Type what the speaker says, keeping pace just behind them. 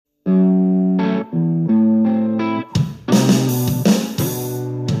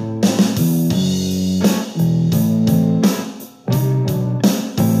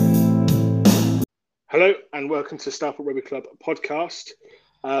and welcome to Stourport Rugby Club podcast.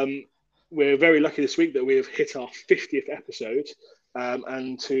 We're very lucky this week that we have hit our 50th episode,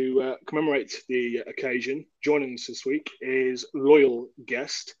 and to commemorate the occasion, joining us this week is loyal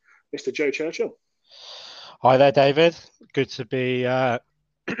guest, Mr. Joe Churchill. Hi there, David. Good to be,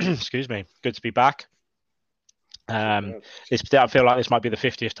 excuse me, good to be back. I feel like this might be the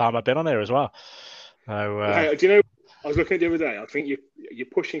 50th time I've been on here as well. So, hey, do you know, I was looking at the other day, I think you're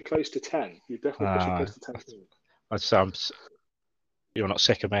pushing close to 10. You're definitely pushing close to 10. You're not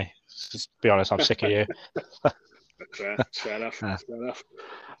sick of me. Just be honest, I'm sick of you. Fair enough. Fair enough.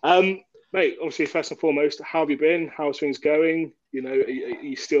 Mate, obviously, first and foremost, how have you been? How's things going? You know, are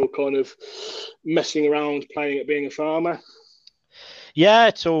you still kind of messing around, playing at being a farmer? Yeah,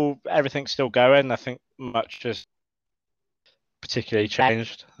 everything's still going. I think much has particularly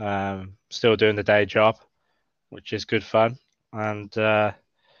changed. Still doing the day job, which is good fun. And I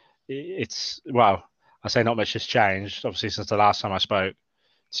say not much has changed, obviously, since the last time I spoke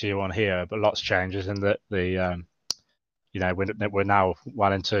to you on here, but lots changes in that we're now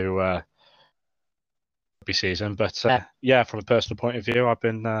well into rugby season. But from a personal point of view, I've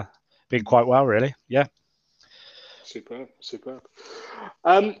been quite well, really. Yeah. Superb.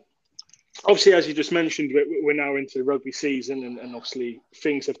 Obviously, as you just mentioned, we're now into the rugby season, and obviously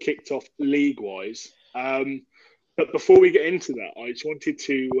things have kicked off league-wise. But before we get into that, I just wanted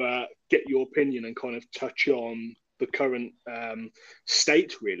to get your opinion and kind of touch on the current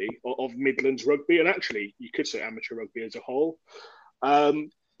state, really, of Midlands rugby, and actually, you could say amateur rugby as a whole.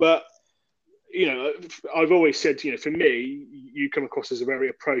 But, you know, I've always said, you know, for me, you come across as a very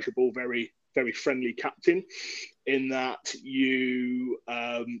approachable, very, very friendly captain, in that you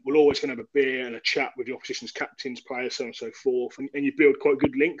will always going to have a beer and a chat with the opposition's captains, players, so on and so forth, and you build quite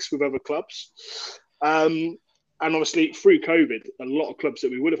good links with other clubs. And obviously, through COVID, a lot of clubs that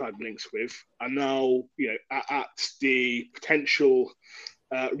we would have had links with are now, you know, at the potential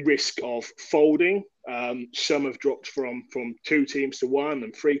risk of folding. Some have dropped from 2 teams to 1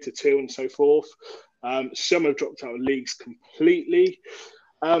 and 3 to 2 and so forth. Some have dropped out of leagues completely.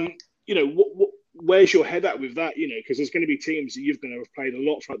 You know, where's your head at with that? You know, because there's going to be teams that you're going to have played a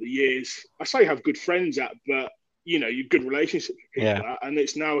lot throughout the years. I say have good friends at, but you know, you've good relationships with people at, and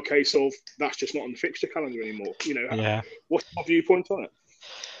it's now a case of that's just not on the fixture calendar anymore. You know, what's your viewpoint on it?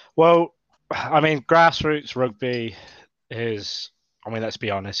 Well, I mean, grassroots rugby is, I mean, let's be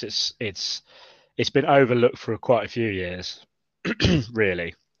honest, it's been overlooked for quite a few years,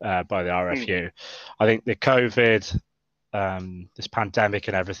 really, by the RFU. I think the COVID, this pandemic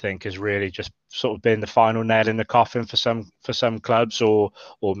and everything has really just sort of been the final nail in the coffin for some clubs or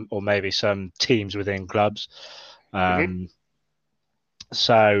maybe some teams within clubs.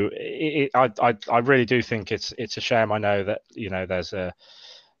 So I really do think it's a shame. I know that, you know, there's a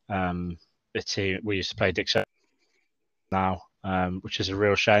team we used to play Dixon now, which is a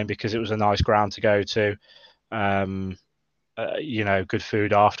real shame because it was a nice ground to go to. You know, good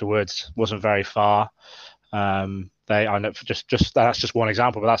food afterwards, wasn't very far. I know just that's just one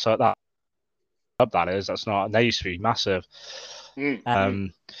example, but that's not, and they used to be massive.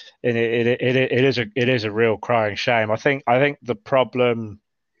 And it is a real crying shame. I think the problem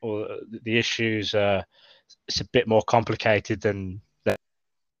or the issues it's a bit more complicated than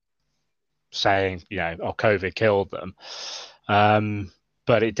saying, you know, COVID killed them.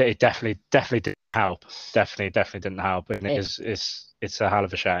 But it definitely didn't help. Definitely didn't help, and it's a hell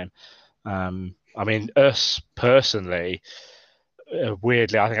of a shame. I mean, us personally,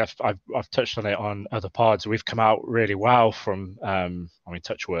 weirdly, I think I've touched on it on other pods. We've come out really well from, I mean,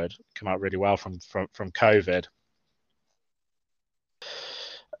 touch wood, come out really well from COVID,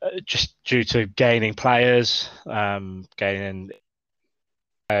 just due to gaining players from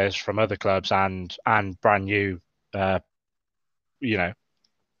other clubs and brand new, you know,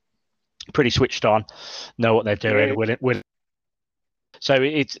 pretty switched on, know what they're doing. So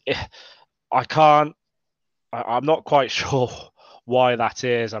I'm not quite sure why that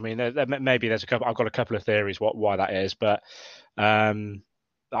is. I mean, maybe there's I've got a couple of theories why that is, but I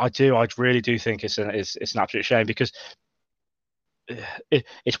really do think it's an absolute shame, because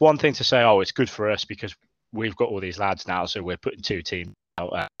it's one thing to say, oh, it's good for us because we've got all these lads now, so we're putting 2 teams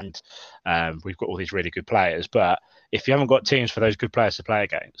out and we've got all these really good players. But if you haven't got teams for those good players to play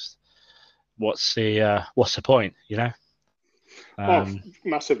against, what's the point, you know?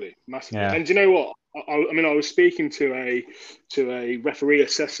 Massively. Yeah. And do you know what? I mean, I was speaking to a referee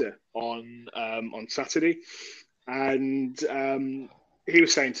assessor on Saturday, and he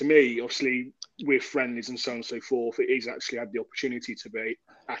was saying to me, obviously, with friendlies and so on and so forth, he's actually had the opportunity to be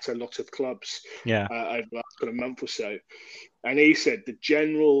at a lot of clubs over the last kind of month or so, and he said the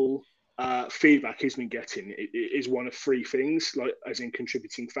general feedback he's been getting is one of three things, like as in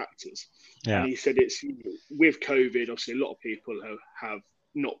contributing factors. Yeah. And he said it's with COVID, obviously a lot of people have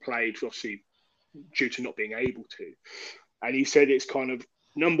not played, obviously due to not being able to. And he said it's kind of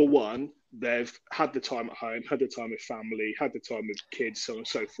number one, they've had the time at home, had the time with family, had the time with kids, so on and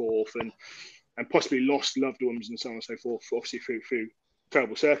so forth, and possibly lost loved ones and so on and so forth, obviously through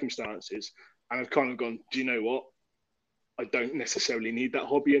terrible circumstances. And I've kind of gone, do you know what? I don't necessarily need that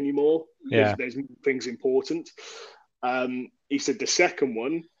hobby anymore. Yeah. There's things important. He said the second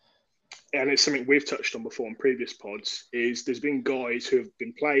one, and it's something we've touched on before in previous pods, is there's been guys who have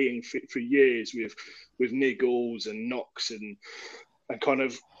been playing for years with niggles and knocks and kind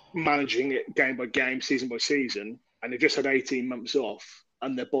of managing it game by game, season by season, and they've just had 18 months off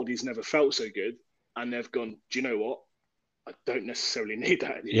and their bodies never felt so good, and they've gone, do you know what? I don't necessarily need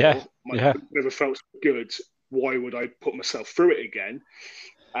that anymore. My body never felt so good. Why would I put myself through it again?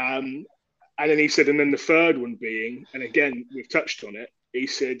 And then he said, and then the third one being, and again, we've touched on it, he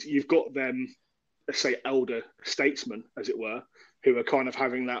said, you've got them, let's say, elder statesmen, as it were, who are kind of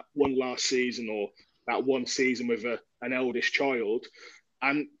having that one last season or that one season with an eldest child,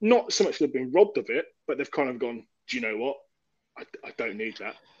 and not so much they've been robbed of it, but they've kind of gone, do you know what? I don't need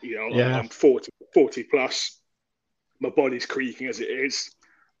that. I'm 40 plus. My body's creaking as it is.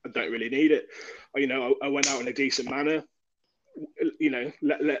 I don't really need it. I went out in a decent manner.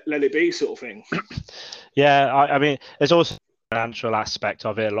 Let it be, sort of thing. Yeah, I mean, there's also a financial aspect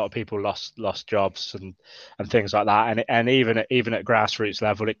of it. A lot of people lost jobs and things like that, and even at grassroots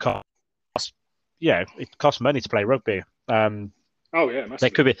level, it costs money to play rugby. Oh yeah,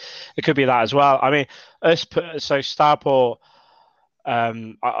 it could be that as well. I mean, so Stourport.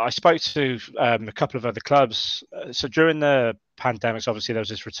 I spoke to a couple of other clubs. So during the pandemics, obviously there was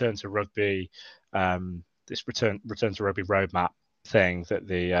this return to rugby, this return to rugby roadmap thing that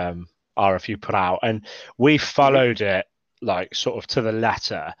the RFU put out, and we followed it like sort of to the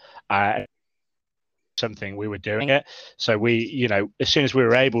letter. Something we were doing it. So we, as soon as we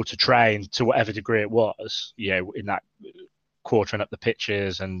were able to train to whatever degree it was, in that quartering up the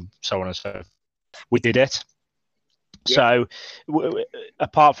pitches and so on and so forth, we did it. Yeah. So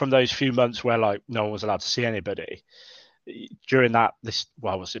apart from those few months where like no one was allowed to see anybody, during that,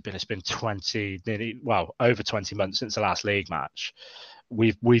 what's it been? It's been over 20 months since the last league match.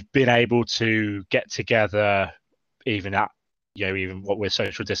 We've been able to get together, even what we're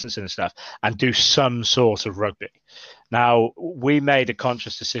social distancing and stuff, and do some sort of rugby. Now, we made a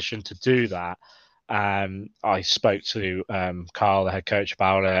conscious decision to do that. I spoke to Carl, the head coach,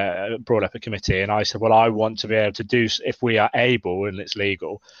 about it, brought up a committee, and I said, well, I want to be able to do, if we are able and it's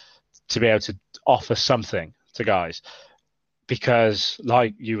legal, to be able to offer something to guys. Because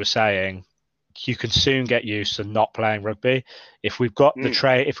like you were saying, you can soon get used to not playing rugby. If we've got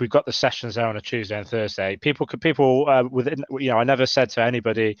the sessions there on a Tuesday and Thursday, people I never said to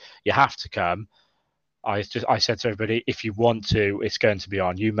anybody, you have to come. I said to everybody, if you want to, it's going to be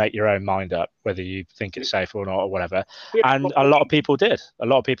on. You make your own mind up whether you think it's safe or not or whatever. And a lot of people did.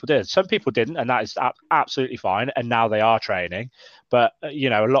 Some people didn't, and that is absolutely fine. And now they are training, but a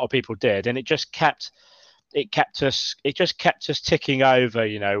lot of people did, and it just kept us ticking over.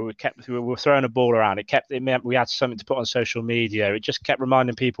 We were throwing a ball around. It meant we had something to put on social media. It just kept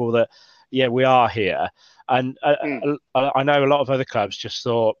reminding people that we are here. And I know a lot of other clubs just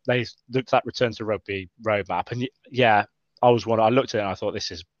thought, they looked at that return to rugby roadmap, and I looked at it and I thought,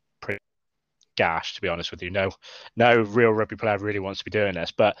 this is pretty gash, to be honest with you. No real rugby player really wants to be doing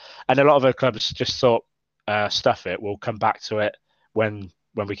this, and a lot of other clubs just thought, stuff it, we'll come back to it when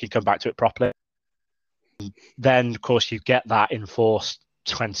we can come back to it properly. Then of course you get that enforced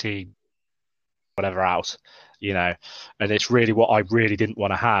 20 whatever out, and it's really what I really didn't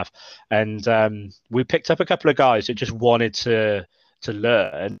want to have. And we picked up a couple of guys that just wanted to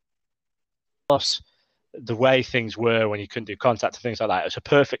learn. Plus, the way things were when you couldn't do contact and things like that, it was a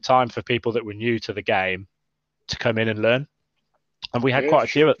perfect time for people that were new to the game to come in and learn. And we had quite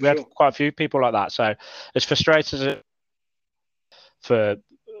a few people like that. So as frustrating as it for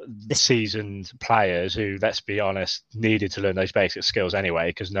seasoned players who, let's be honest, needed to learn those basic skills anyway,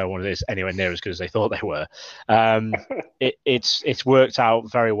 because no one is anywhere near as good as they thought they were. It's worked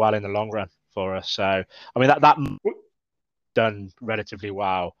out very well in the long run for us. So I mean that done relatively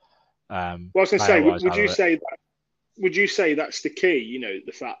well. I was going to say, would you say that's the key?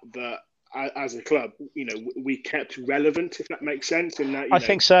 The fact that as a club, we kept relevant, if that makes sense. In that, I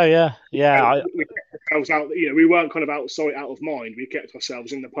think so. Yeah. We kept ourselves out. We weren't kind of out of sight, out of mind. We kept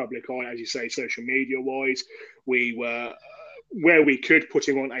ourselves in the public eye, as you say, social media wise. We were where we could,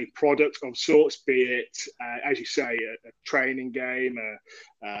 putting on a product of sorts, be it, as you say, a training game,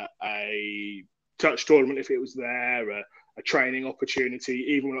 a touch tournament if it was there, a training opportunity.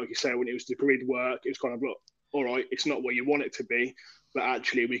 Even like you say, when it was the grid work, it was kind of, look, all right, it's not where you want it to be, but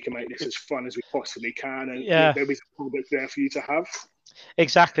actually we can make this as fun as we possibly can, and there is a product there for you to have.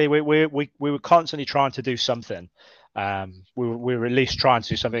 Exactly. We were constantly trying to do something. We were at least trying to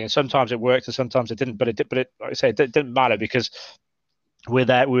do something, and sometimes it worked, and sometimes it didn't. But it, like I say, it didn't matter because we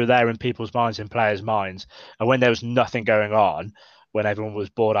were there in people's minds, in players' minds, and when there was nothing going on, when everyone was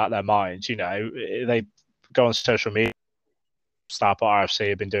bored out of their minds, they go on social media. Stourport RFC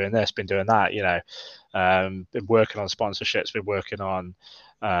have been doing this, been doing that, been working on sponsorships, been working on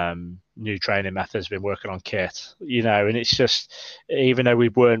new training methods, been working on kit, and it's just, even though we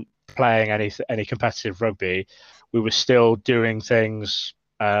weren't playing any competitive rugby, we were still doing things.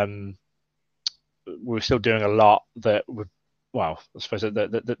 We were still doing a lot that would, I suppose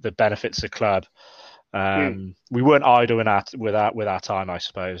that benefits the club. We weren't idle with our time, I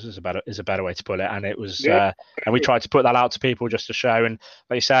suppose, is a better way to put it. And it was, and we tried to put that out to people just to show. And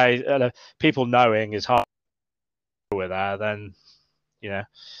like you say, people knowing is hard. With that, then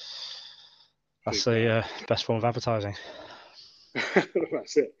that's the best form of advertising.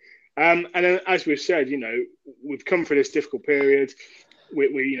 That's it. And then, as we've said, we've come through this difficult period.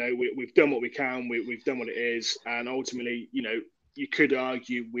 We've done what we can. We've done what it is, and ultimately, you could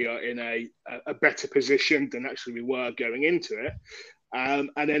argue we are in a better position than actually we were going into it. And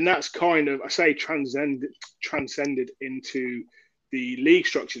then that's kind of, I say, transcended into the league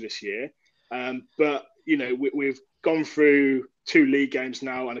structure this year. But, we've gone through 2 league games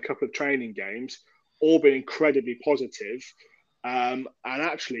now and a couple of training games, all been incredibly positive. And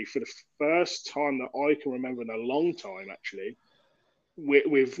actually, for the first time that I can remember in a long time, actually,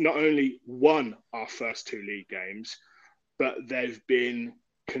 we've not only won our first 2 league games, but they've been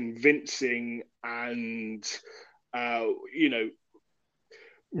convincing and,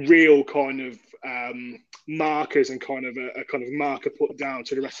 real kind of markers and kind of a kind of marker put down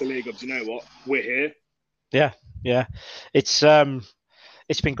to the rest of the league of, what, we're here. Yeah. It's been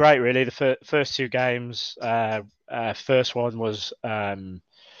great, really. The first 2 games, first one was 20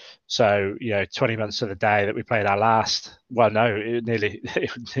 months to the day that we played our last. Well, no, it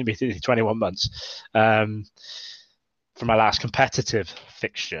would be 21 months from our last competitive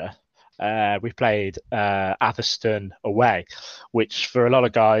fixture. We played Atherstone away, which for a lot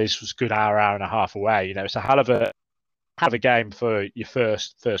of guys was a good hour and a half away. It's a hell of a game for your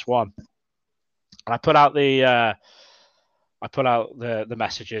first one. And I put out the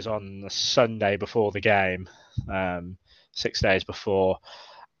messages on the Sunday before the game, 6 days before,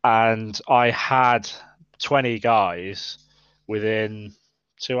 and I had 20 guys within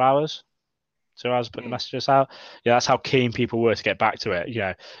 2 hours. 2 hours putting the messages out. That's how keen people were to get back to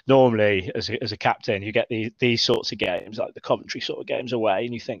it. Normally as a captain, you get these sorts of games, like the Coventry sort of games away,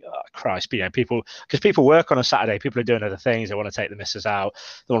 and you think, oh Christ, people work on a Saturday, people are doing other things, they want to take the missus out,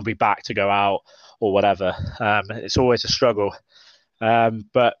 they want to be back to go out or whatever. It's always a struggle.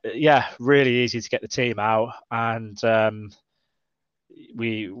 But yeah, really easy to get the team out, and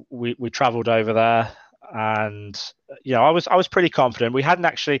we travelled over there. And I was pretty confident. We hadn't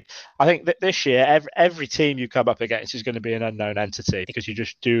actually. I think that this year, every team you come up against is going to be an unknown entity because you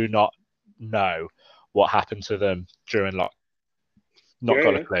just do not know what happened to them during lockdown.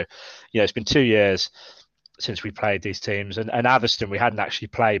 Got a clue. It's been 2 years since we played these teams, and Atherstone we hadn't actually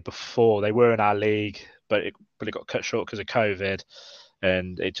played before. They were in our league, but it got cut short because of COVID,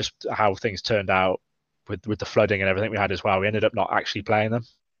 and it just how things turned out with the flooding and everything we had as well. We ended up not actually playing them.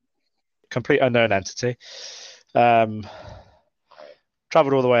 Complete unknown entity. Travelled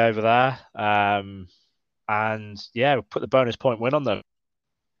all the way over there, and put the bonus point win on them.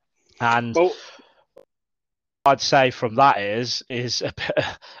 And I'd say from that is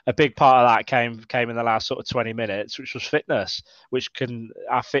a big part of that came in the last sort of 20 minutes, which was fitness.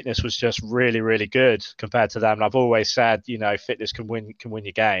 Our fitness was just really, really good compared to them. And I've always said, fitness can win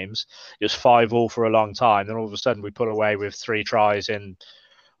your games. It was 5-5 for a long time, then all of a sudden we put away with 3 tries in,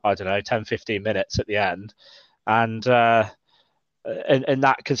 I don't know, 10, 15 minutes at the end. And that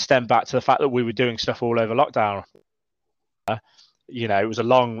can stem back to the fact that we were doing stuff all over lockdown. It was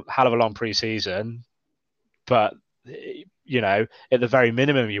hell of a long pre-season, but, at the very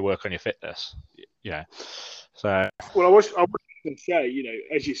minimum, you work on your fitness, So. Well, I was going to say,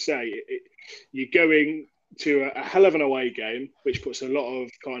 as you say, you're going to a hell of an away game, which puts a lot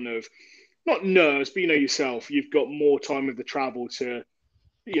of kind of, not nerves, but yourself, you've got more time with the travel to,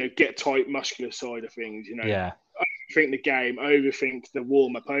 get tight, muscular side of things, Yeah. overthink the game, overthink the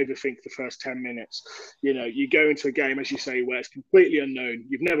warm-up, overthink the first 10 minutes. You go into a game, as you say, where it's completely unknown.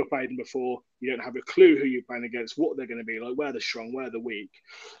 You've never played them before. You don't have a clue who you're playing against, what they're going to be like, where they're strong, where they're weak.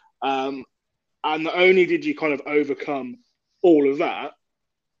 And not only did you kind of overcome all of that,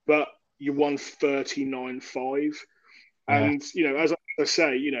 but you won 39-5. And, as I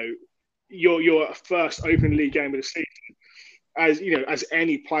say, your first Open League game of the season, as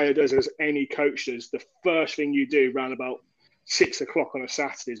any player does, as any coach does, the first thing you do around about 6 o'clock on a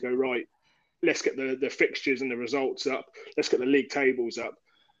Saturday is go, right, let's get the fixtures and the results up. Let's get the league tables up.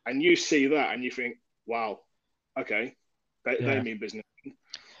 And you see that and you think, wow, okay, they mean business.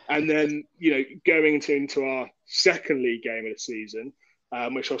 And then, going into our second league game of the season,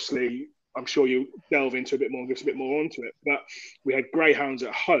 which obviously I'm sure you'll delve into a bit more and give us a bit more onto it. But we had Greyhounds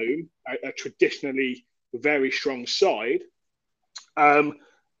at home, a traditionally very strong side. And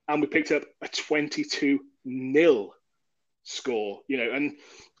we picked up a 22-0 score, and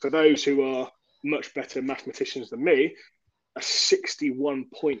for those who are much better mathematicians than me, 61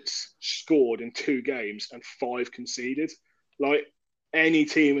 points scored in 2 games and 5 conceded. Like any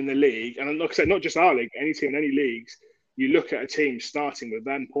team in the league, and like I said, not just our league, any team in any leagues, you look at a team starting with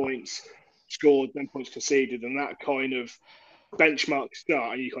them points scored, them points conceded, and that kind of benchmark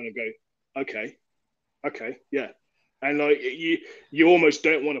start, and you kind of go, okay, yeah. And like you almost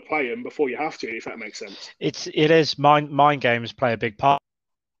don't want to play them before you have to, if that makes sense. It is mind games play a big part.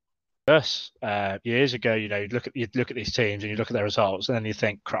 Us years ago, you look at these teams and you look at their results, and then you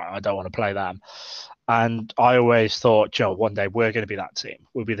think, "Crap, I don't want to play them." And I always thought, Joe, one day we're going to be that team.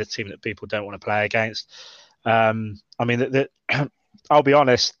 We'll be the team that people don't want to play against. I mean, I'll be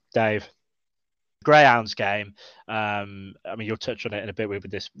honest, Dave. Greyhounds game. I mean, you'll touch on it in a bit. We've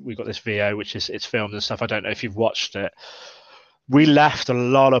got this VO, which is it's filmed and stuff. I don't know if you've watched it. We left a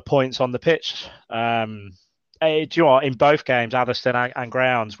lot of points on the pitch. Do you know what? In both games, Atherstone and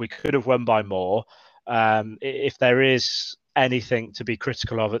Greyhounds, we could have won by more. If there is anything to be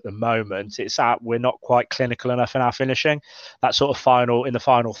critical of at the moment, it's that we're not quite clinical enough in our finishing. That sort of in the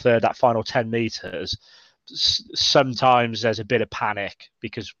final third, that final 10 metres. Sometimes there's a bit of panic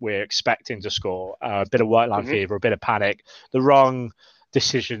because we're expecting to score, a bit of white line fever, a bit of panic, the wrong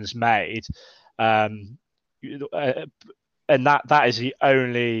decisions made, and that is the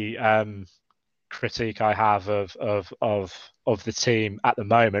only critique I have of the team at the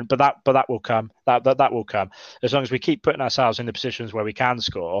moment. But that will come. That will come as long as we keep putting ourselves in the positions where we can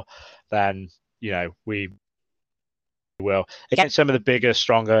score. Then we will. Against some of the bigger,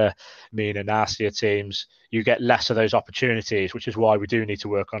 stronger, meaner, nastier teams, you get less of those opportunities, which is why we do need to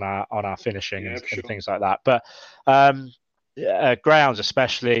work on our finishing and things like that. But Greyhounds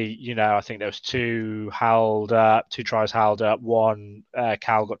especially, I think there was 2 tries held up. One,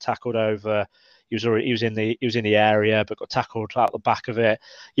 Cal got tackled over. He was in the area, but got tackled out the back of it.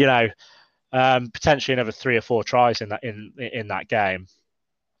 Potentially another 3 or 4 tries in that game.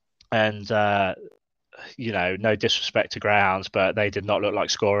 And no disrespect to Greyhounds, but they did not look like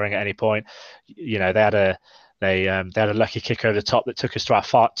scoring at any point. They had a lucky kick over the top that took us to our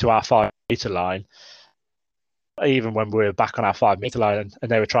 5-meter line. Even when we were back on our 5-meter line and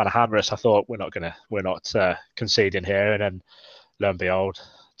they were trying to hammer us, I thought we're not conceding here. And then lo and behold,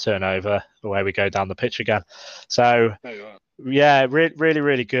 turnover, away we go down the pitch again. So yeah, really,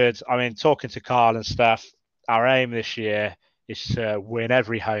 really good. I mean, talking to Carl and stuff, our aim this year is to win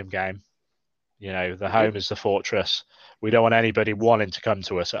every home game. The home is the fortress. We don't want anybody wanting to come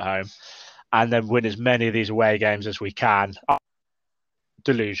to us at home, and then win as many of these away games as we can.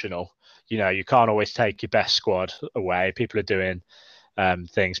 Delusional. You can't always take your best squad away. People are doing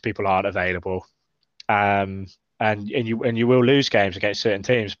things. People aren't available, and you will lose games against certain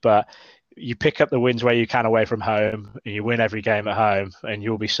teams. But you pick up the wins where you can away from home, and you win every game at home, and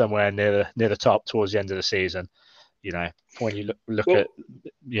you'll be somewhere near the top towards the end of the season. When you look at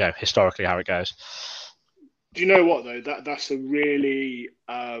historically how it goes. Do you know what though? That's a really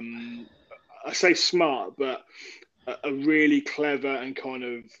I say smart, but a really clever and kind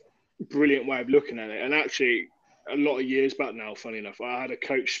of brilliant way of looking at it. And actually, a lot of years back now, funny enough, I had a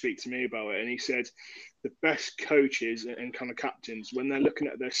coach speak to me about it, and he said the best coaches and kind of captains, when they're looking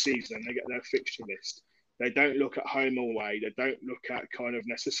at their season and they get their fixture list, they don't look at home or away. They don't look at kind of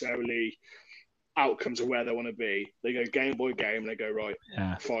necessarily outcomes of where they want to be. They go game by game and they go, right,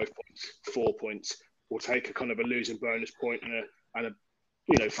 5 points, 4 points. We'll take a kind of a losing bonus point and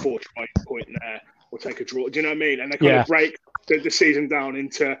a 4 try point there. We'll take a draw. Do you know what I mean? And they kind of break the season down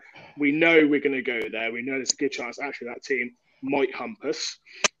into, we know we're going to go there. We know there's a good chance actually that team might hump us.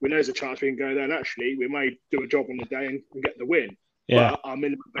 We know there's a chance we can go there and actually we may do a job on the day and get the win. Yeah. But our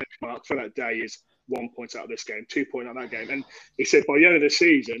minimum benchmark for that day is 1 point out of this game, 2 points out of that game. And he said by the end of the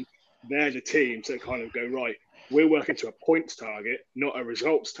season, they're the teams that kind of go, right, we're working to a points target, not a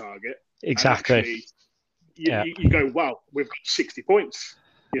results target. Exactly. And actually, you go, wow, we've got 60 points.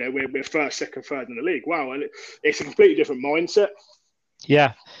 We're first, second, third in the league. Wow. And it's a completely different mindset.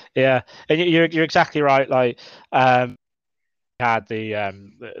 Yeah. And you're exactly right. Like, had the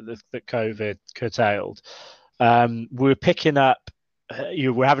COVID curtailed. We were picking up.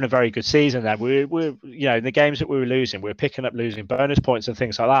 You were having a very good season then. We in the games that we were losing, we were picking up losing bonus points and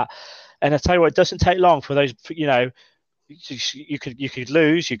things like that. And I tell you what, it doesn't take long for those. You could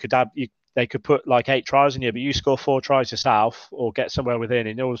lose. They could put like 8 tries in you, but you score 4 tries yourself or get somewhere within,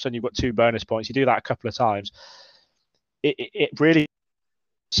 and all of a sudden you've got 2 bonus points. You do that a couple of times. It really.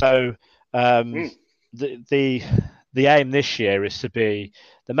 So the aim this year is to be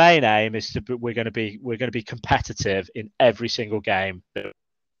the main aim is to be, we're going to be competitive in every single game that we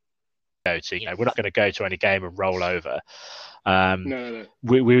go to. We're not going to go to any game and roll over. No.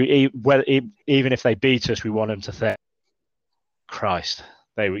 Even if they beat us, we want them to think, Christ,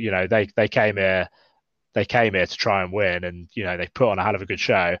 they came here to try and win, and they put on a hell of a good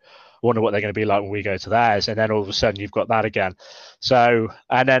show. I wonder what they're going to be like when we go to theirs, and then all of a sudden you've got that again. So,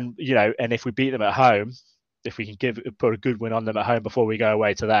 and then and if we beat them at home, if we can put a good win on them at home before we go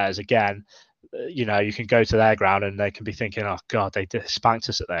away to theirs again, you can go to their ground and they can be thinking, oh God, they spanked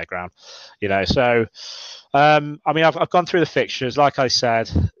us at their ground, So, I mean, I've gone through the fixtures. Like I said,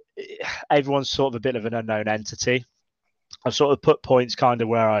 everyone's sort of a bit of an unknown entity. I've sort of put points kind of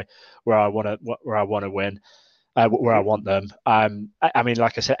where I want to win, where I want them. I mean,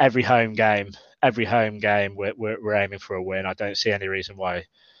 like I said, every home game, we're aiming for a win. I don't see any reason why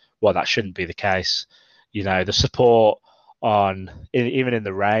that shouldn't be the case. The support even in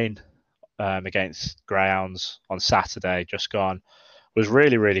the rain against Greyhounds on Saturday just gone was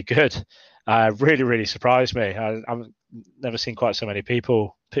really, really good. Really, really surprised me. I've never seen quite so many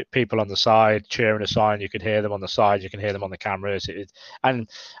people on the side cheering us on. You could hear them on the side. You can hear them on the cameras. And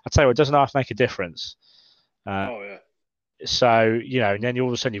I tell you what, it doesn't half make a difference. So, and then all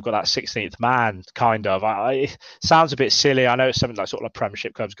of a sudden you've got that 16th man kind of. It sounds a bit silly. I know it's something like sort of like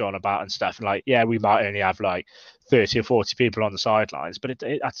Premiership clubs going about and stuff. And like, yeah, we might only have like 30 or 40 people on the sidelines, but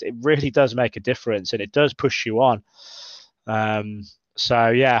it really does make a difference and it does push you on. So,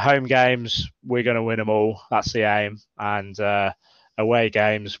 yeah, home games, we're going to win them all. That's the aim. And away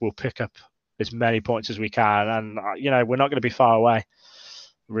games, we'll pick up as many points as we can. And, we're not going to be far away.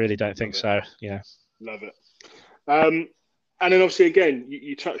 Really don't think so. Love it. And then obviously, again,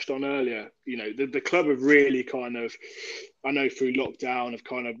 you touched on earlier, the club have really kind of, I know through lockdown, have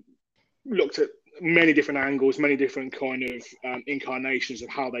kind of looked at many different angles, many different kind of incarnations of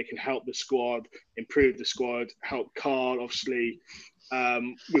how they can help the squad, improve the squad, help Carl, obviously,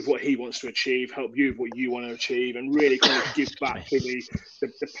 with what he wants to achieve, help you with what you want to achieve, and really kind of give back to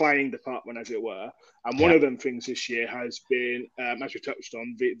the playing department, as it were. And one of them things this year has been, as we touched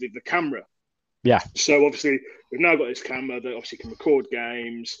on, the camera. Yeah. So obviously we've now got this camera that obviously can record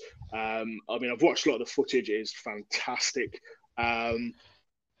games. I mean, I've watched a lot of the footage; it is fantastic.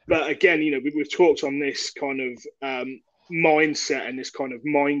 But again, we've talked on this kind of mindset and this kind of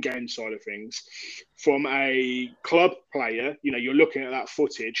mind game side of things. From a club player, you're looking at that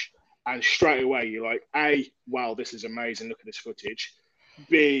footage, and straight away you're like, A, wow, this is amazing. Look at this footage.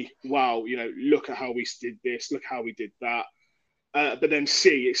 B, wow, look at how we did this. Look how we did that. But then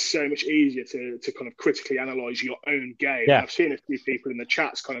C, it's so much easier to kind of critically analyse your own game. Yeah. And I've seen a few people in the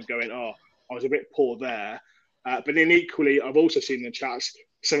chats kind of going, oh, I was a bit poor there. But then equally, I've also seen in the chats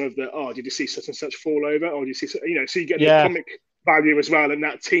some of the, oh, did you see such and such fall over? Or did you see, so you get the comic value as well and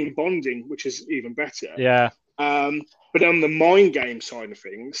that team bonding, which is even better. Yeah. But on the mind game side of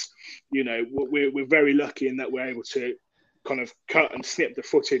things, we're very lucky in that we're able to kind of cut and snip the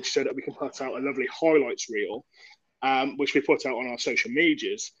footage so that we can put out a lovely highlights reel. Which we put out on our social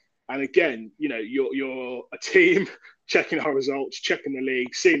medias. And again, you're a team checking our results, checking the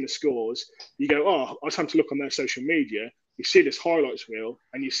league, seeing the scores. You go, oh, I was having to look on their social media. You see this highlights reel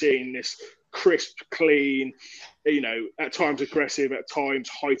and you're seeing this crisp, clean, at times aggressive, at times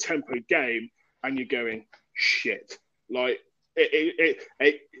high tempo game. And you're going, shit. Like,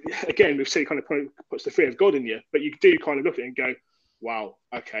 again, we've seen kind of puts the fear of God in you, but you do kind of look at it and go, wow,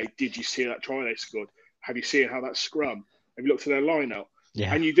 okay, did you see that try they scored? Have you seen how that scrum? Have you looked at their line-out?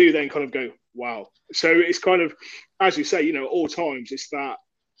 Yeah. And you do then kind of go, wow. So it's kind of, as you say, at all times, it's that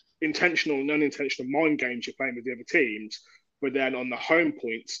intentional and unintentional mind games you're playing with the other teams. But then on the home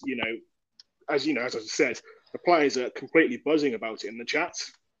points, as I said, the players are completely buzzing about it in the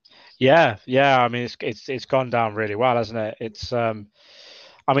chats. Yeah. I mean, it's gone down really well, hasn't it? It's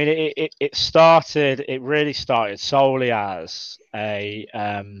I mean, it really started solely as a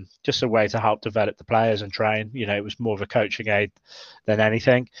just a way to help develop the players and train. You know, it was more of a coaching aid than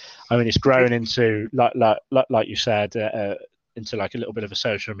anything. I mean, it's grown into like you said, into like a little bit of a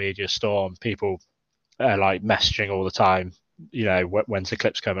social media storm. People are like messaging all the time. You know, when's the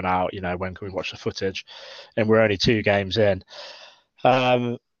clips coming out? You know, when can we watch the footage? And we're only 2 games in.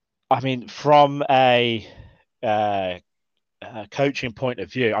 I mean, from a coaching point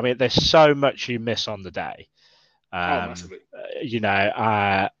of view, I mean, there's so much you miss on the day. Massively. You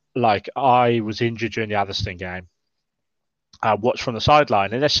know, like I was injured during the Atherstone game. I watched from the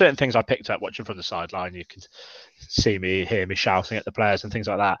sideline, and there's certain things I picked up watching from the sideline. You can hear me shouting at the players and things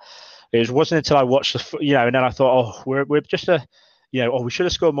like that. It wasn't until I watched and then I thought, oh, we're just we should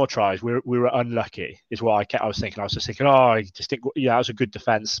have scored more tries. We were unlucky, is what I was thinking. I was just thinking, I just think, that was a good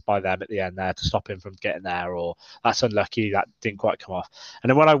defence by them at the end there to stop him from getting there, or that's unlucky, that didn't quite come off. And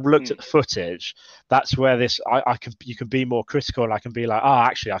then when I looked at the footage, that's where you can be more critical, and I can be like,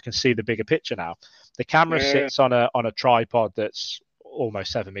 actually, I can see the bigger picture now. The camera sits on a tripod that's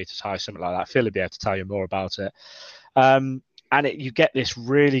almost 7 meters high, something like that. Phil will be able to tell you more about it. And you get this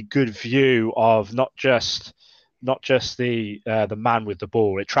really good view of not just the man with the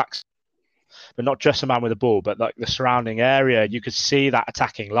ball. It tracks, but not just the man with the ball, but like the surrounding area. You could see that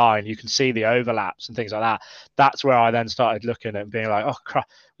attacking line. You can see the overlaps and things like that. That's where I then started looking and being like, oh crap,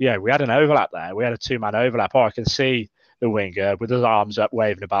 yeah, we had an overlap there. We had a 2-man overlap. Oh, I can see the winger with his arms up,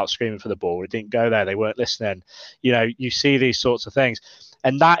 waving about, screaming for the ball. It didn't go there. They weren't listening. You know, you see these sorts of things,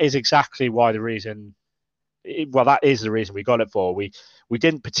 and that is exactly why that is the reason we got it for. We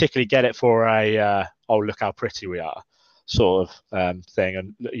didn't particularly get it for a look how pretty we are sort of thing,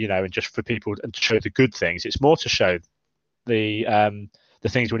 and and just for people and to show the good things. It's more to show the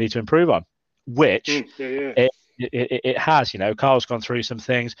things we need to improve on, which it has. Carl's gone through some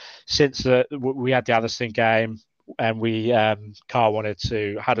things since we had the Atherstone game, and Carl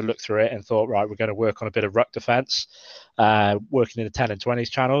had a look through it and thought, right, we're going to work on a bit of ruck defence, working in the 10 and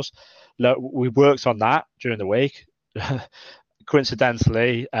 20s channels. Look, we worked on that during the week.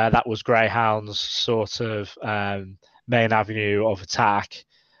 Coincidentally, that was Greyhound's sort of main avenue of attack,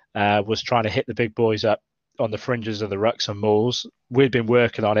 was trying to hit the big boys up on the fringes of the rucks and mauls. We'd been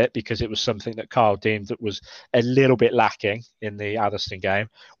working on it because it was something that Carl deemed that was a little bit lacking in the Atherstone game.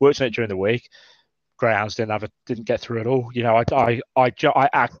 Worked on it during the week. Greyhounds didn't get through at all. I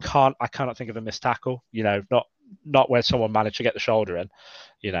cannot think of a missed tackle. Not where someone managed to get the shoulder in.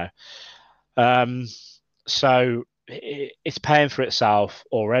 So it's paying for itself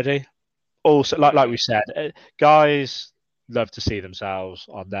already. Also, like we said, guys love to see themselves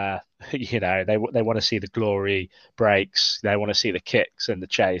on there. They want to see the glory breaks. They want to see the kicks and the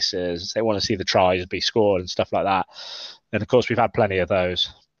chases. They want to see the tries be scored and stuff like that. And of course, we've had plenty of those.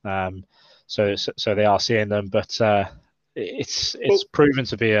 So they are seeing them, but it's proven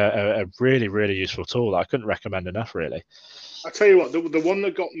to be a really, really useful tool that I couldn't recommend enough, really. I tell you what, the one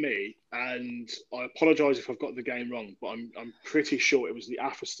that got me, and I apologise if I've got the game wrong, but I'm pretty sure it was the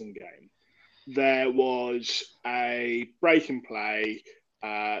Atherstone game. There was a break and play,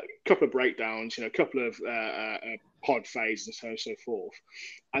 a couple of breakdowns, a couple of pod phases and so on and so forth,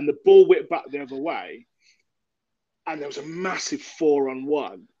 and the ball whipped back the other way, and there was a massive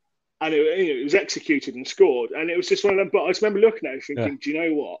 4-on-1. And it was executed and scored. And it was just one of them. But I just remember looking at it thinking, do you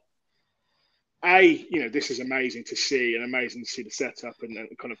know what? This is amazing to see and amazing to see the setup and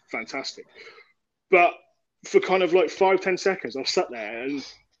kind of fantastic. But for kind of like 5-10 seconds, I sat there and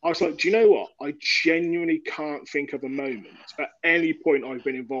I was like, do you know what? I genuinely can't think of a moment at any point I've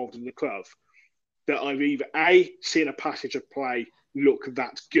been involved in the club that I've either seen a passage of play look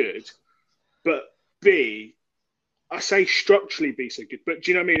that good, but B, I say structurally be so good, but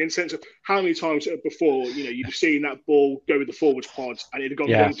do you know what I mean? In the sense of how many times before, you'd have seen that ball go with the forwards pods and it'd have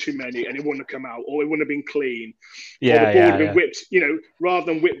gone one too many and it wouldn't have come out, or it wouldn't have been clean. Or the ball would have been whipped, rather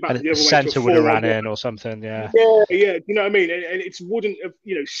than whipped back the other way. Centre would have ran in or something, Yeah. Do you know what I mean? And it wouldn't have,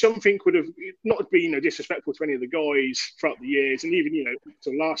 something would have, not been disrespectful to any of the guys throughout the years and even,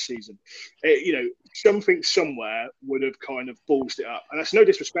 to last season. Something somewhere would have kind of ballsed it up. And that's no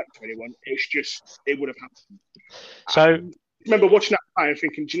disrespect to anyone. It's just, it would have happened. So I remember watching that play and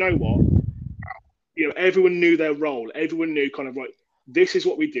thinking, do you know what? Everyone knew their role. Everyone knew kind of like, this is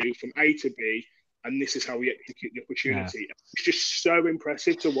what we do from A to B, and this is how we execute the opportunity. Yeah. It's just so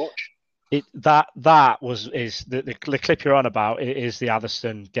impressive to watch. That was the clip you're on about is the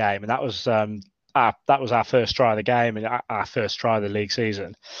Atherstone game, and that was our first try of the game and our first try of the league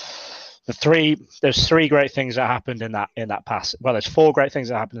season. There's 3 great things that happened in that passage. Well, there's 4 great things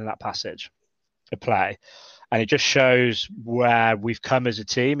that happened in that passage of play. and it just shows where we've come as a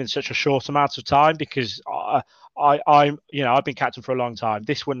team in such a short amount of time. Because I've been captain for a long time.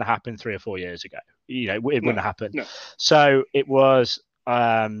 This wouldn't have happened 3 or 4 years ago. It wouldn't have happened. No. So it was.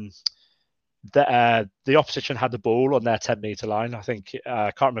 The opposition had the ball on their 10-metre line. I think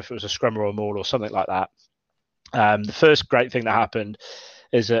I can't remember if it was a scrum or a maul or something like that. The first great thing that happened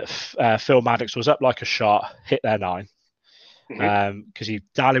is that Phil Maddox was up like a shot, hit their 9, because he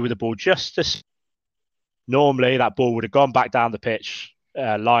dallied with the ball just as normally that ball would have gone back down the pitch,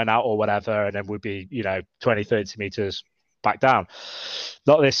 line out or whatever, and then would be 20, 30 metres back down.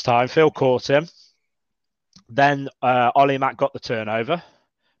 Not this time. Phil caught him. Then Ollie Mack got the turnover.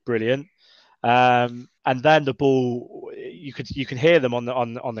 Brilliant. And then the ball, you can hear them on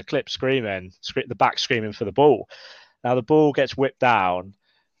the clip screaming, the back screaming for the ball. Now the ball gets whipped down,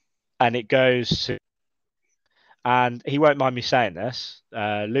 and it goes to, and he won't mind me saying this,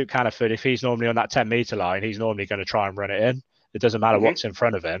 Luke Hannaford, if he's normally on that 10-metre line, he's normally going to try and run it in. It doesn't matter what's in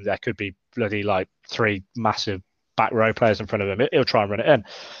front of him. There could be bloody 3 massive back row players in front of him. He'll try and run it in.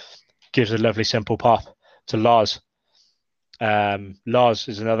 Gives a lovely simple pop to Lars. Lars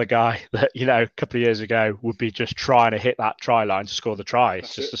is another guy that, a couple of years ago would be just trying to hit that try line to score the try.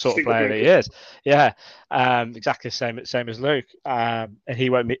 It's just the sort of player that he is. Yeah. Exactly the same as Luke. And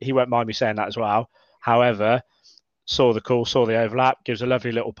he won't mind me saying that as well. However, saw the call, saw the overlap, gives a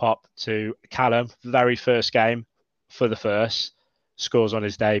lovely little pop to Callum, very first game for the first, scores on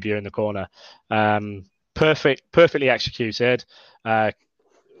his debut in the corner. Perfectly executed.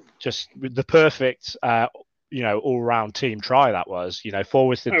 Just the perfect all-round team try that was.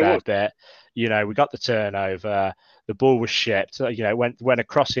 Forwards did their bit. We got the turnover. The ball was shipped. Went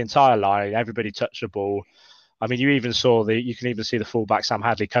across the entire line. Everybody touched the ball. I mean, you can even see the fullback Sam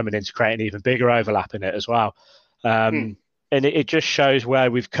Hadley coming in to create an even bigger overlap in it as well. And it just shows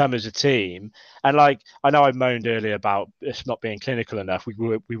where we've come as a team. And I know I moaned earlier about us not being clinical enough.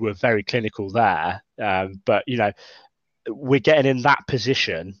 We were very clinical there. But we're getting in that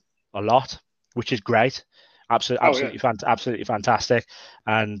position a lot, which is great. Absolutely fantastic.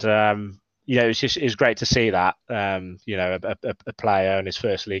 And it's great to see that. A player in his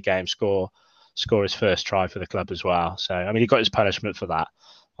first league game score his first try for the club as well. So I mean, he got his punishment for that,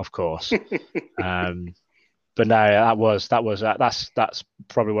 of course. But no, that's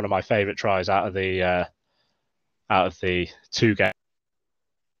probably one of my favourite tries out of the 2 games.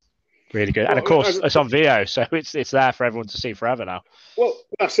 Really good. And of course, it's on VO, so it's there for everyone to see forever now. Well,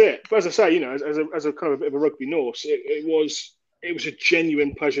 that's it. But as I say, as a kind of a bit of a rugby Norse, it was a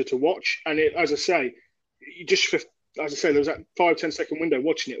genuine pleasure to watch. And as I say, there was that 5-10 second window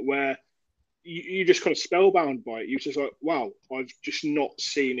watching it where you just kind of spellbound by it. You're just like, wow, I've just not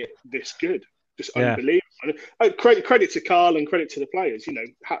seen it this good. Just unbelievable. Credit to Carl and credit to the players.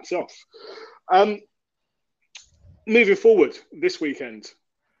 Hats off. Moving forward this weekend,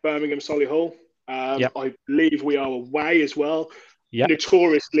 Birmingham Solihull. I believe we are away as well. Yep.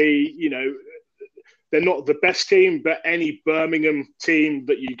 Notoriously, they're not the best team, but any Birmingham team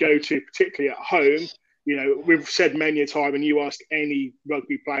that you go to, particularly at home, we've said many a time, and you ask any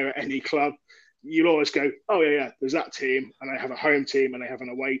rugby player at any club, you'll always go, oh, yeah, there's that team, and they have a home team, and they have an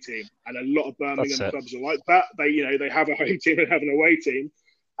away team. And a lot of Birmingham clubs are like that. They have a home team and have an away team.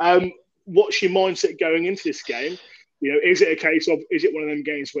 What's your mindset going into this game? Is it a case of, is it one of them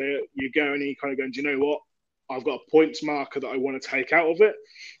games where you go and you kind of go, do you know what? I've got a points marker that I want to take out of it.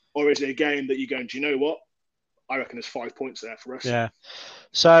 Or is it a game that you go, do you know what? I reckon there's 5 points there for us. Yeah.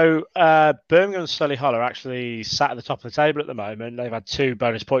 So Birmingham and Solihull are actually sat at the top of the table at the moment. They've had 2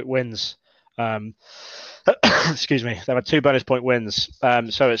 bonus point wins. Excuse me. They've had 2 bonus point wins.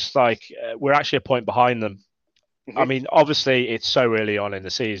 So it's like we're actually a point behind them. Mm-hmm. I mean, obviously, it's so early on in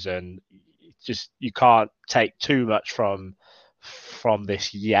the season. Just you can't take too much from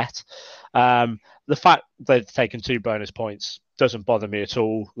this yet. The fact they've taken 2 bonus points doesn't bother me at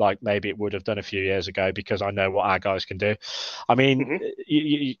all. Like maybe it would have done a few years ago, because I know what our guys can do. I mean,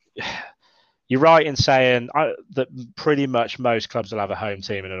 you're right in saying that pretty much most clubs will have a home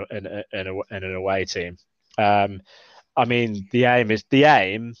team and an away team. I mean, the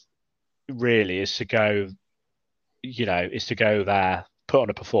aim really is to go, there, put on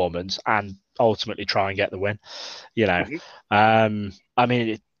a performance, and ultimately try and get the win. I mean,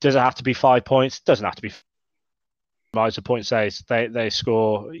 it doesn't have to be 5 points. It doesn't have to be. The point says they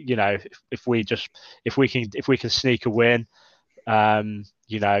score. If we can sneak a win, we're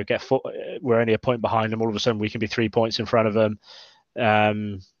only a point behind them. All of a sudden, we can be 3 points in front of them.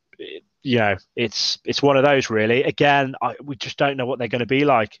 It's one of those really. Again, we just don't know what they're going to be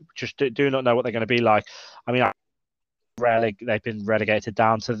like. Just do not know what they're going to be like. I mean, they've been relegated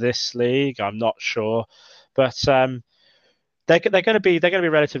down to this league. I'm not sure, But they're going to be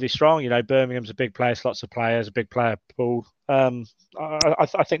relatively strong. Birmingham's a big place, lots of players, a big player pool. I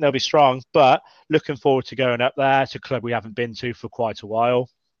think they'll be strong, but looking forward to going up there to a club we haven't been to for quite a while.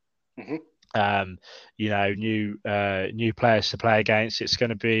 Mm-hmm. New players to play against. It's going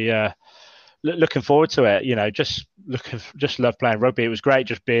to be looking forward to it. Just love playing rugby. It was great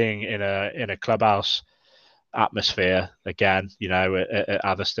just being in a clubhouse atmosphere again. At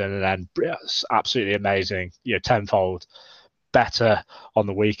Atherstone, and then it's absolutely amazing. Tenfold better on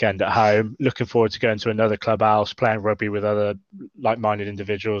the weekend at home. Looking forward to going to another clubhouse, playing rugby with other like-minded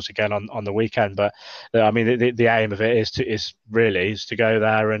individuals again on the weekend. But the aim of it is to go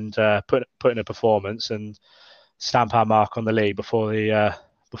there and put in a performance and stamp our mark on the league before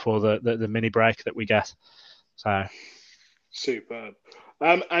the mini break that we get. So superb.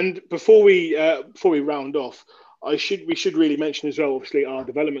 And before we round off, we should really mention as well. Obviously, our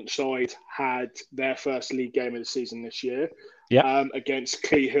development side had their first league game of the season this year. Against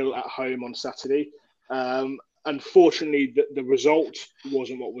Clehill at home on Saturday. Unfortunately, the result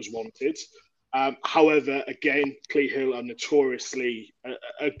wasn't what was wanted. However, again, Clehill are notoriously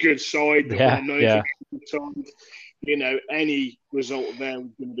a good side. They've been known for a good side. Any result there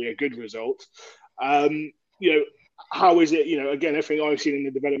was going to be a good result. How is it? Again, everything I've seen in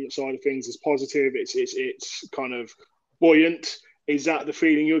the development side of things is positive. It's kind of buoyant. Is that the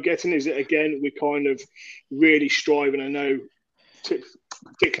feeling you're getting? Is it, again, we're kind of really striving? I know,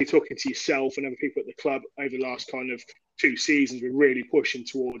 particularly talking to yourself and other people at the club over the last kind of 2 seasons, we're really pushing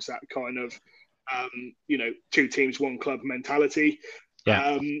towards that kind of, 2 teams, 1 club mentality.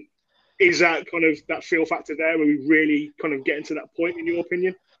 Yeah. Is that kind of that feel factor there? Are we really kind of getting to that point, in your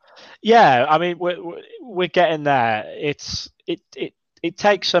opinion? Yeah, I mean, we're getting there. It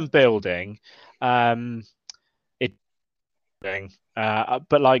takes some building. But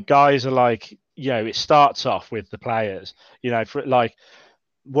like guys are like, it starts off with the players. For like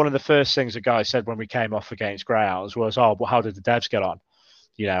one of the first things a guy said when we came off against Greyhounds was, "Oh, well, how did the devs get on?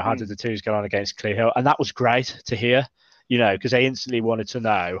 How did the twos get on against Clehill?" And that was great to hear. Because they instantly wanted to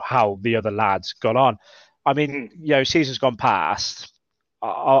know how the other lads got on. I mean, season's gone past.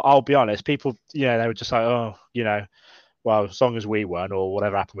 I'll be honest, people, they were just like, oh, well, as long as we won or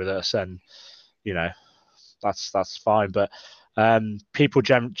whatever happened with us, and that's fine. But people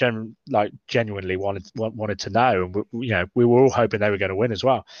genuinely wanted to know, and we were all hoping they were going to win as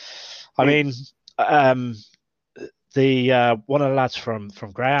well. I mean, the one of the lads from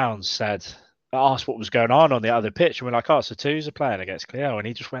Greyhounds asked what was going on the other pitch, and we're like, "Oh, so twos are playing against Cleo," and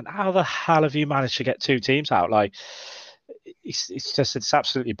he just went, "How the hell have you managed to get 2 teams out?" Like, it's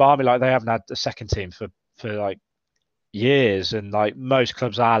absolutely balmy. Like, they haven't had a second team for like years, and like most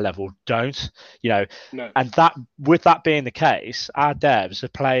clubs at our level don't, No. And that, with that being the case, our devs are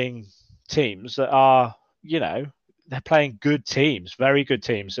playing teams that are, they're playing good teams, very good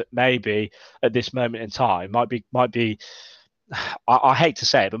teams that maybe at this moment in time might be. I hate to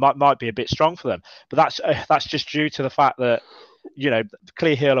say it, but might be a bit strong for them. But that's just due to the fact that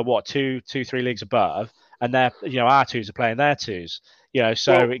Clehill are what 3 leagues above, and they're our twos are playing their twos.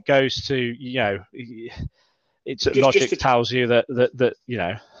 So it goes to it's logic tells you that they're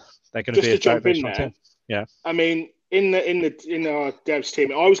going to be a very, very strong team. Yeah. I mean, in our devs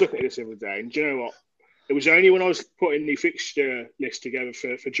team, I was looking at this the other day, and do you know what? It was only when I was putting the fixture list together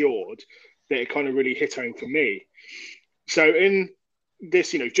for George that it kind of really hit home for me. So in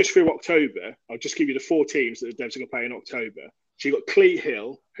this, just through October, I'll just give you the 4 teams that the devs are going to play in October. So you've got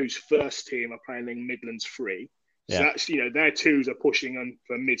Clehill, whose first team are playing in Midlands 3. So that's, their twos are pushing on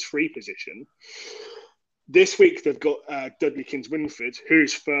for Mids 3 position. This week, they've got Dudley Kings Winford,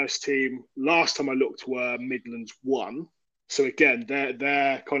 whose first team, last time I looked, were Midlands 1. So again,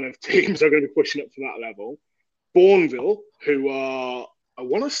 their kind of teams are going to be pushing up to that level. Bourneville, who are, I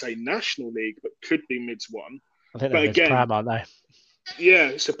want to say National League, but could be Mids 1. I think they're Mids-Prem, aren't they?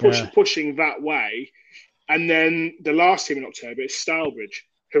 Yeah, so pushing that way. And then the last team in October is Stourbridge,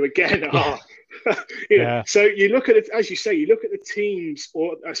 who again are, So you look at it, as you say, you look at the teams,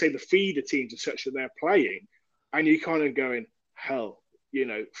 or I say the feeder teams as such that they're playing, and you're kind of going, hell,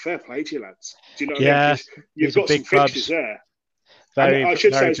 fair play to you lads. Do you know what I mean? You've got some fixtures there. Very, I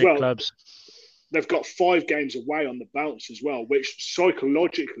should very say as well, clubs. They've got 5 games away on the bounce as well, which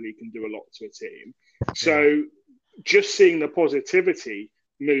psychologically can do a lot to a team. So just seeing the positivity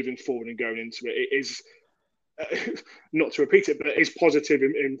moving forward and going into it is, not to repeat it, but it's positive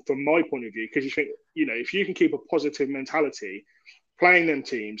from my point of view, because you think, if you can keep a positive mentality, playing them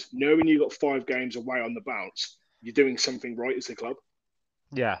teams, knowing you've got 5 games away on the bounce, you're doing something right as a club.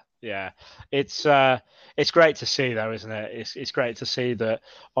 Yeah. It's great to see though, isn't it? It's great to see that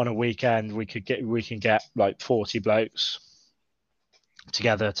on a weekend we can get like 40 blokes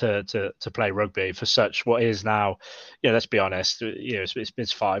together to play rugby for such what is now, let's be honest,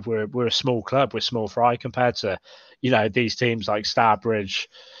 it's five. We're a small club, we're small fry compared to, these teams like Starbridge,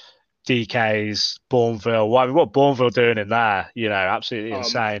 DK's, Bourneville. What Bourneville doing in there? Absolutely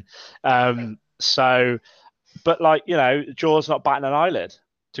insane. So, but Jaw's not batting an eyelid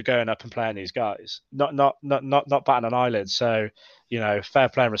to going up and playing these guys. Not batting an eyelid. So, fair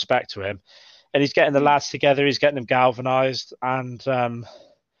play and respect to him. And he's getting the lads together. He's getting them galvanised, and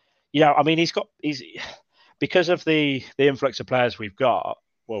he's because of the influx of players we've got.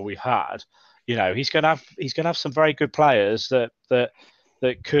 Well, we've had. He's going to have some very good players that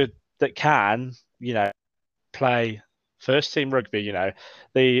can play first team rugby.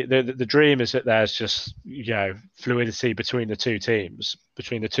 The dream is that there's just fluidity between the two teams,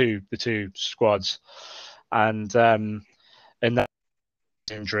 between the two squads, and that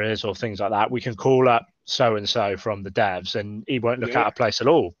injuries or things like that, we can call up so and so from the devs, and he won't look out of place at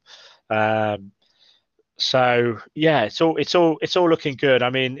all. So yeah, it's all looking good. I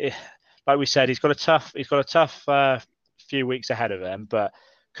mean, like we said, he's got a tough few weeks ahead of him, but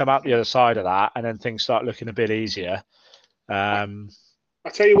come out the other side of that, and then things start looking a bit easier. I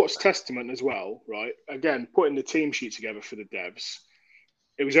tell you what's testament as well, right? Again, putting the team sheet together for the devs.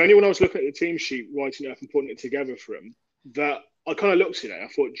 It was only when I was looking at the team sheet, writing it up and putting it together for them, that I kind of looked at it and I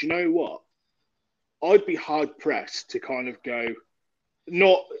thought, do you know what? I'd be hard pressed to kind of go,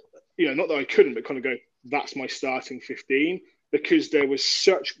 not that I couldn't, but kind of go, that's my starting 15, because there was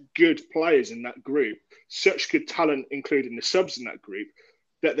such good players in that group, such good talent, including the subs in that group,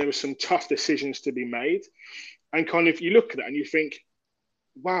 that there were some tough decisions to be made. And kind of you look at that and you think,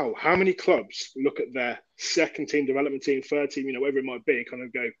 wow, how many clubs look at their second team, development team, third team, whatever it might be, and kind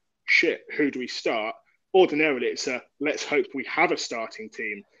of go, shit, who do we start? Ordinarily, it's let's hope we have a starting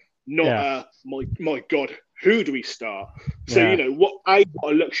team, not my God, who do we start? So, what a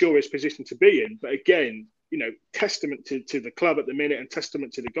luxurious position to be in. But again, testament to the club at the minute and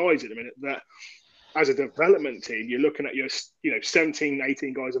testament to the guys at the minute that as a development team, you're looking at your 17,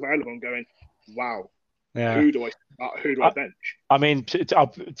 18 guys available and going, wow, who do I start? Who do I bench? I mean,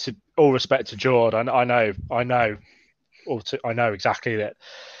 to all respect to Jordan, I know exactly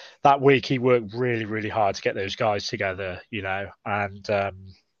that week he worked really, really hard to get those guys together, and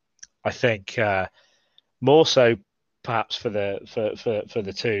I think more so perhaps for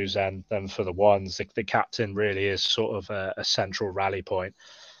the twos and than for the ones, the captain really is sort of a central rally point,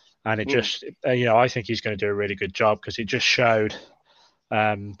 and it just I think he's going to do a really good job, because it just showed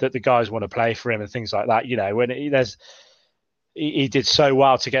that the guys want to play for him and things like that. When he did so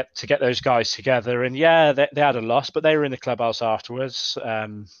well to get those guys together, and they had a loss, but they were in the clubhouse afterwards,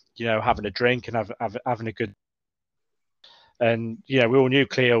 having a drink and having a good. And we all knew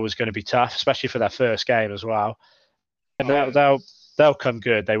Cleo was going to be tough, especially for their first game as well. And they'll come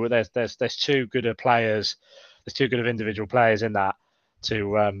good. There's too good of players, there's too good of individual players in that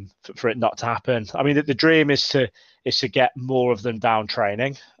to for it not to happen. I mean, the dream is to get more of them down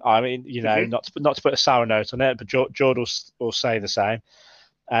training. I mean, not to put a sour note on it, but George will say the same.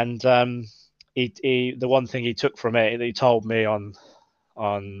 And the one thing he took from it that he told me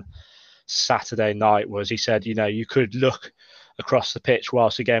on Saturday night was, he said, you could look across the pitch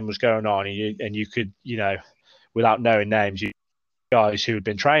whilst the game was going on, and you could, without knowing names, guys who had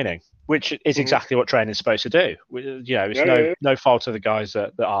been training, which is exactly what training is supposed to do. It's no fault of the guys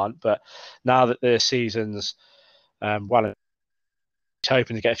that aren't, but now that the season's he's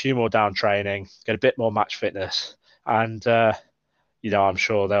hoping to get a few more down training, get a bit more match fitness, and I'm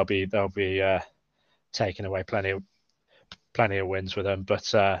sure they'll be taking away plenty of wins with them.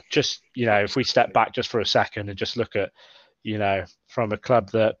 But just if we step back just for a second and just look at from a club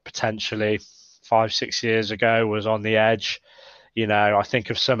that potentially 5-6 years ago was on the edge, I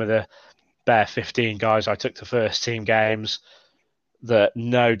think of some of the bare 15 guys I took to first team games, that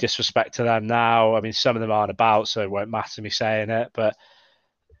no disrespect to them now, I mean, some of them aren't about, so it won't matter me saying it, but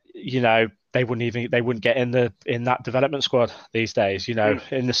they wouldn't get in that development squad these days,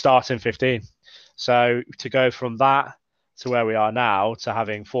 in the starting 15. So to go from that to where we are now, to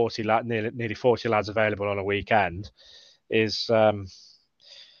having nearly 40 lads available on a weekend, is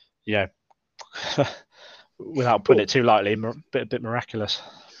without putting it too lightly, a bit miraculous.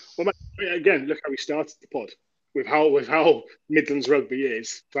 Well, again, look how we started the pod with how Midlands rugby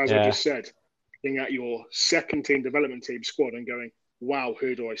is. So as I just said, looking at your second team development team squad and going, wow,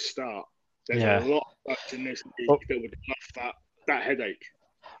 who do I start? There's a lot of us in this league that would love that headache.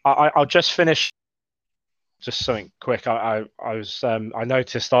 I'll just finish just something quick. I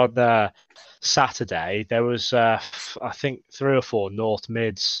noticed on Saturday there was I think 3 or 4 North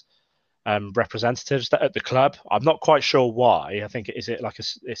Mids representatives at the club. I'm not quite sure why. I think is it like a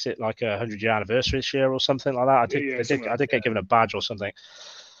 100-year anniversary this year or something like that. I did get given a badge or something.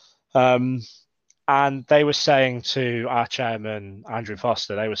 And they were saying to our chairman Andrew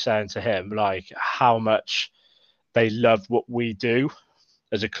Foster, they were saying to him like how much they love what we do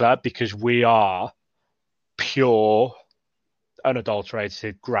as a club, because we are pure,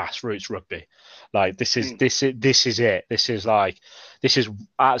 unadulterated grassroots rugby. Like this is it. This is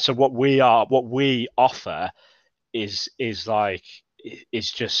so what we offer is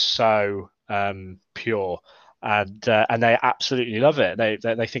just so pure. And they absolutely love it.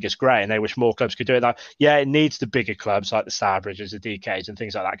 They think it's great, and they wish more clubs could do it. Like, yeah, it needs the bigger clubs like the Stourbridges, the DKs, and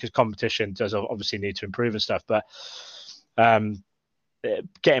things like that, because competition does obviously need to improve and stuff. But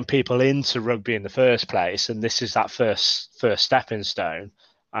getting people into rugby in the first place, and this is that first stepping stone.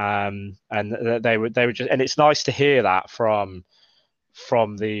 And they were just, and it's nice to hear that from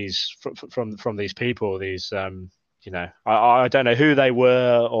these people, these I don't know who they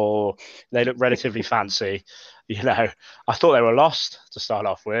were, or they look relatively fancy. I thought they were lost to start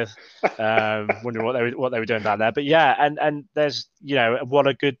off with. Wondering what they were doing down there. But yeah, and there's what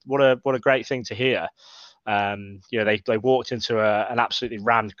a great thing to hear. They walked into an absolutely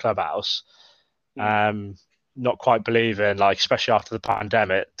rammed clubhouse, not quite believing, like, especially after the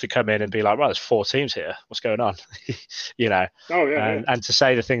pandemic, to come in and be like, well, there's 4 teams here. What's going on? Oh yeah, and to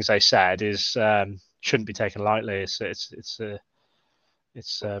say the things they said is shouldn't be taken lightly. It's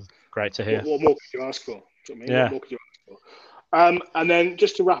great to hear. What more could you ask for? I mean, yeah. What more could you ask for? And then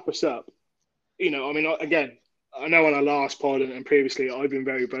just to wrap us up, again, I know on our last pod and previously I've been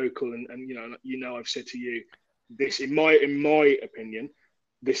very vocal, and I've said to you, this in my opinion,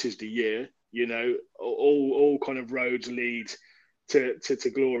 this is the year. All kind of roads lead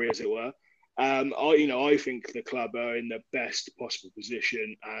to glory, as it were. I think the club are in the best possible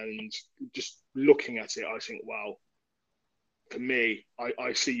position, and just looking at it, I think, wow, for me,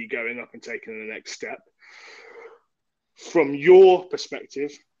 I see you going up and taking the next step. From your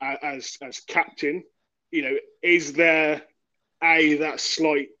perspective, as captain, is there that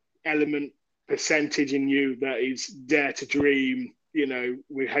slight element, percentage in you that is dare to dream,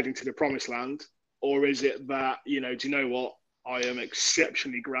 we're heading to the promised land? Or is it that, do you know what? I am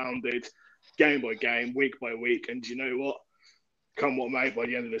exceptionally grounded, game by game, week by week, and do you know what? Come what may by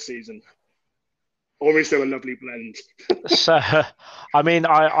the end of the season. Or is there a lovely blend? So, I mean,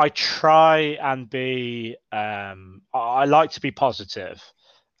 I try and be. I like to be positive.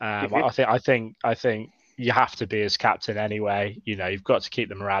 I think you have to be as captain anyway. You've got to keep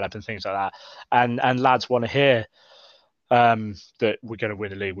the morale up and things like that. And lads want to hear that we're going to win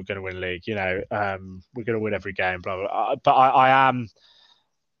the league. We're going to win the league. We're going to win every game. Blah, blah, blah. But I am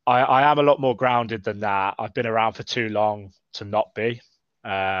a lot more grounded than that. I've been around for too long to not be.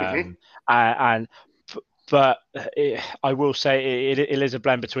 But I will say it is a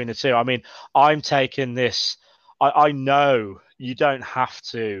blend between the two. I mean, I'm taking this. I know you don't have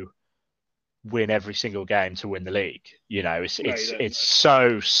to win every single game to win the league. It's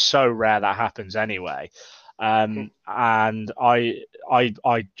so rare that happens anyway. And I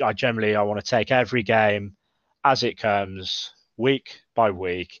generally I want to take every game as it comes, week by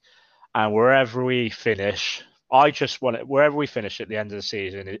week, and wherever we finish. I just want it, wherever we finish at the end of the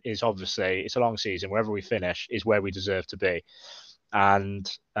season is obviously, it's a long season. Wherever we finish is where we deserve to be.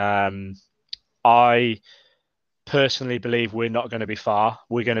 And I personally believe we're not going to be far.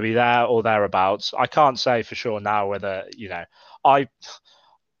 We're going to be there or thereabouts. I can't say for sure now whether, I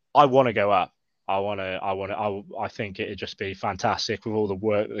want to go up. I think it'd just be fantastic with all the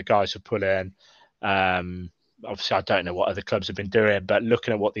work that the guys have put in. Obviously, I don't know what other clubs have been doing, but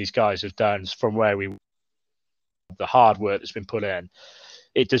looking at what these guys have done from where the hard work that's been put in,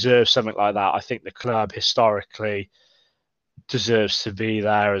 it deserves something like that. I think the club historically deserves to be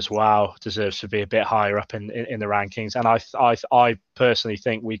there as well, deserves to be a bit higher up in the rankings. And I personally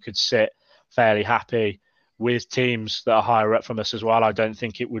think we could sit fairly happy with teams that are higher up from us as well. I don't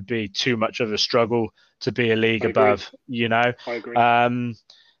think it would be too much of a struggle to be a league above, I agree.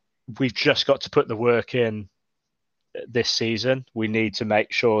 We've just got to put the work in this season. We need to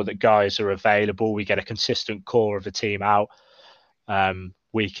make sure that guys are available. We get a consistent core of a team out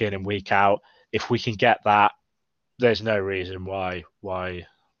week in and week out. If we can get that, there's no reason why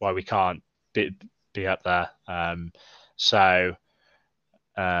we can't be up there.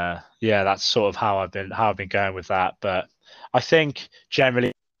 That's sort of how I've been going with that. But I think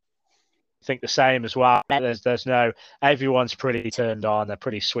generally think the same as well. There's no, everyone's pretty turned on. They're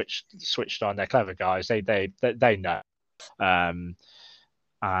pretty switched on. They're clever guys. They know.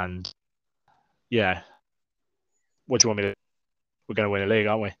 And yeah, what do you want me to? We're going to win a league,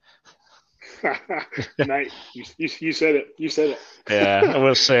 aren't we? Mate, you said it. You said it. Yeah,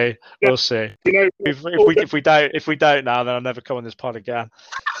 we'll see. We'll see. You know, if we don't now, then I'll never come on this pod again.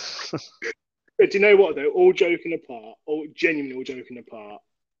 But do you know what though? All joking apart, genuinely all joking apart.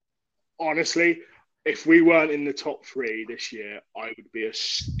 Honestly, if we weren't in the top 3 this year, I would be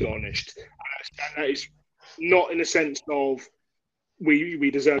astonished. And that is not in the sense of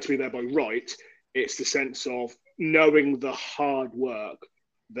we deserve to be there by right. It's the sense of knowing the hard work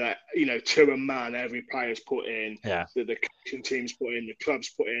that, you know, to a man, every player's put in, that the coaching team's put in, the club's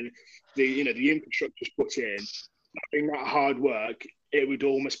put in, the infrastructure's put in. Knowing that hard work, it would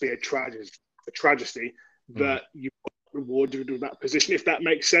almost be a tragedy that you got rewarded with that position, if that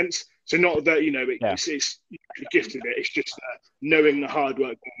makes sense. So not that, you know, it's you're gifted it. It's just knowing the hard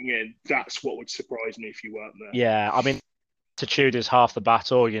work going in. That's what would surprise me if you weren't there. Yeah, I mean, attitude is half the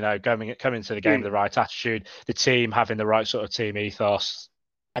battle. You know, coming to the game with the right attitude, the team having the right sort of team ethos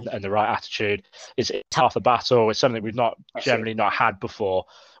and the right attitude is half the battle. It's something we've not generally not had before.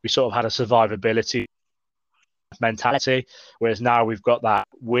 We sort of had a survivability mentality, whereas now we've got that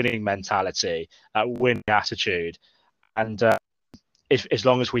winning mentality, that winning attitude, and if as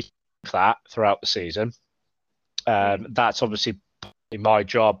long as we keep that throughout the season, that's obviously my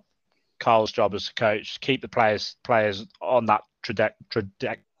job, Carl's job as a coach, to keep the players on that trajectory.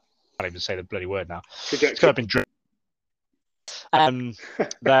 I can't even say the bloody word now.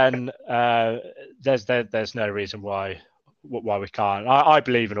 Then there's no reason why we can't. I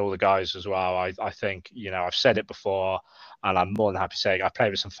believe in all the guys as well. I think, you know, I've said it before, and I'm more than happy to say I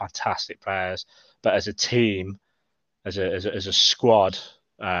played with some fantastic players, but as a team, as a squad,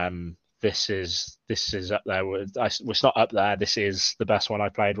 this is up there. It's not up there. This is the best one I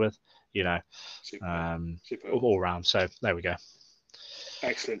played with. You know, Super. All round. So there we go.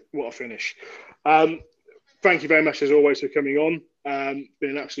 Excellent. What a finish. Thank you very much, as always, for coming on. Been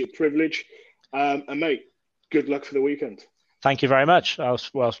an absolute privilege. And mate, good luck for the weekend. Thank you very much. I'll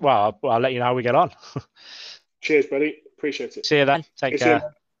let you know how we get on. Cheers, buddy. Appreciate it. See you then. Take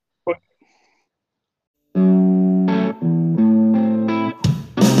care.